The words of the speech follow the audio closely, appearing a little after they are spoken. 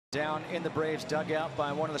Down in the Braves dugout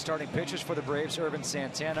by one of the starting pitchers for the Braves, Ervin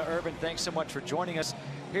Santana. Ervin, thanks so much for joining us.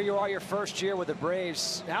 Here you are, your first year with the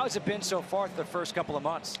Braves. How has it been so far for the first couple of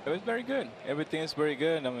months? It was very good. Everything is very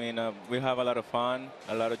good. I mean, we have a lot of fun,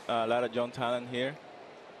 a lot of young talent here.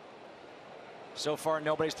 So far,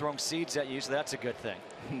 nobody's throwing seeds at you, so that's a good thing.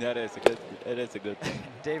 It is a good thing.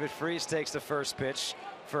 David Freese takes the first pitch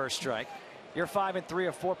for a strike. You're 5-3,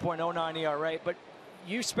 a 4.09 ERA, but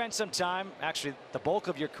you spent some time, actually the bulk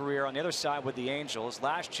of your career, on the other side with the Angels.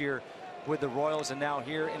 Last year with the Royals and now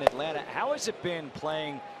here in Atlanta. How has it been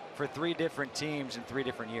playing for 3 different teams in 3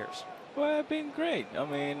 different years? Well, it's been great. I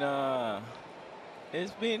mean,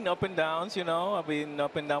 it's been up and downs, you know. I've been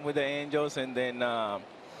up and down with the Angels, and then I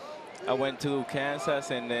went to Kansas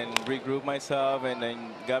and then regrouped myself and then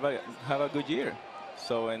have a good year.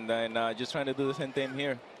 So, and then just trying to do the same thing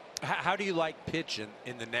here. How do you like pitching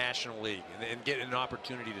in the National League and getting an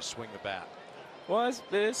opportunity to swing the bat? Well,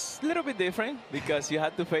 it's a little bit different because you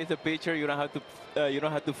have to face the pitcher. You don't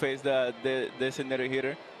have to face the designated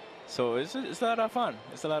hitter. So it's a lot of fun.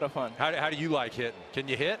 It's a lot of fun. How do you like hitting? Can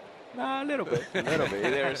you hit? Nah, a little bit.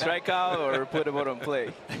 Either strike out or put the ball on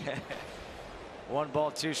play. 1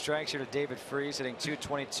 ball, 2 strikes here to David Freese, hitting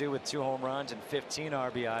 .222 with 2 home runs and 15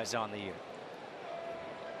 RBIs on the year.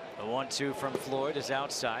 The 1-2 from Floyd is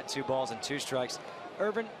outside. 2 balls and 2 strikes.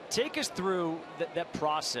 Ervin, take us through that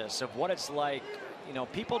process of what it's like. You know,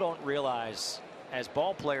 people don't realize as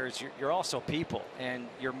ball players, you're also people, and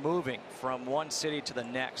you're moving from one city to the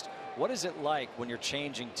next. What is it like when you're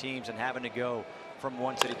changing teams and having to go from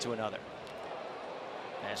one city to another?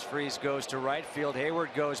 As Freese goes to right field,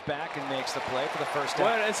 Hayward goes back and makes the play for the first time.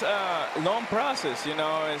 Well, it's a long process, you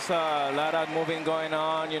know. It's a lot of moving going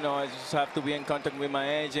on. You know, I just have to be in contact with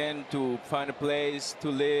my agent to find a place to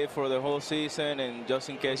live for the whole season, and just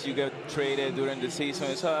in case you get traded during the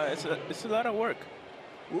season, it's a lot of work.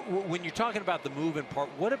 When you're talking about the moving part,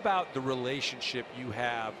 what about the relationship you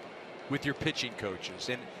have with your pitching coaches?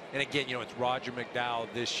 And again, you know, it's Roger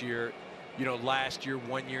McDowell this year. You know, last year,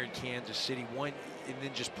 1 year in Kansas City, and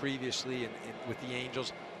then just previously with the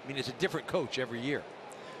Angels. I mean, it's a different coach every year.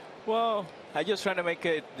 Well, I just trying to make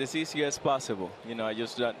it as easy as possible. You know, I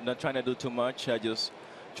just not trying to do too much. I just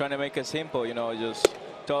trying to make it simple. You know, just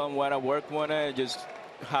tell them what I work on. Just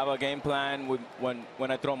have a game plan with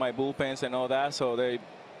when I throw my bullpens and all that. So they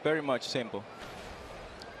very much simple.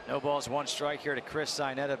 No balls, 1 strike here to Chris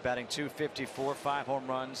Sinetta, batting .254, 5 home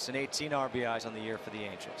runs and 18 RBIs on the year for the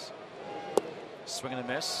Angels. Swing and a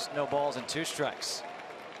miss. No balls and 2 strikes.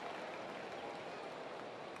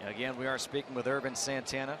 Again, we are speaking with Ervin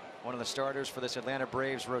Santana, one of the starters for this Atlanta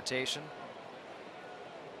Braves rotation.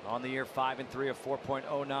 On the year, 5-3, a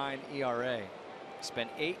 4.09 ERA. Spent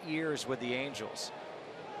 8 years with the Angels.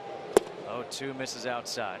 0-2 misses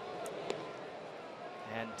outside.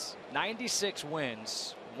 And 96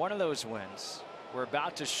 wins. One of those wins we're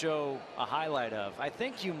about to show a highlight of. I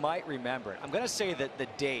think you might remember it. I'm going to say that the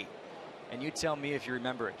date, and you tell me if you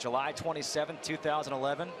remember it. July 27,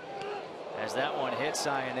 2011, as that one hits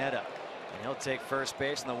Iannetta, and he'll take first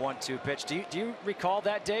base in the 1-2 pitch. Do you recall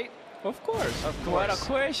that date? Of course. Of course. What a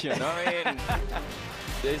question. I mean,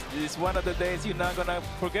 this is one of the days you're not gonna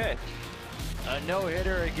forget. A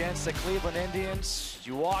no-hitter against the Cleveland Indians.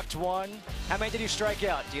 You walked 1. How many did you strike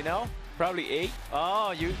out? Do you know? Probably 8.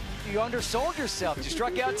 Oh, you undersold yourself. You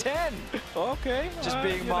struck out 10. Okay. Just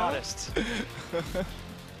being modest.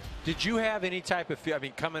 Did you have any type of feel? I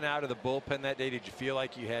mean, coming out of the bullpen that day, did you feel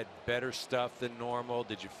like you had better stuff than normal?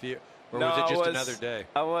 Did you feel, or no, was it just another day?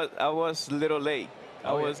 I was a little late.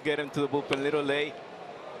 I was getting to the bullpen a little late,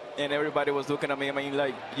 and everybody was looking at me. I mean,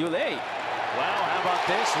 like, you late. Well, how about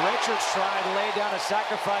this? Richards trying to lay down a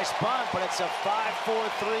sacrifice bunt, but it's a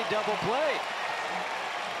 5-4-3 double play.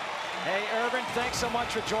 Hey, Ervin, thanks so much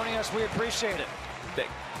for joining us. We appreciate it.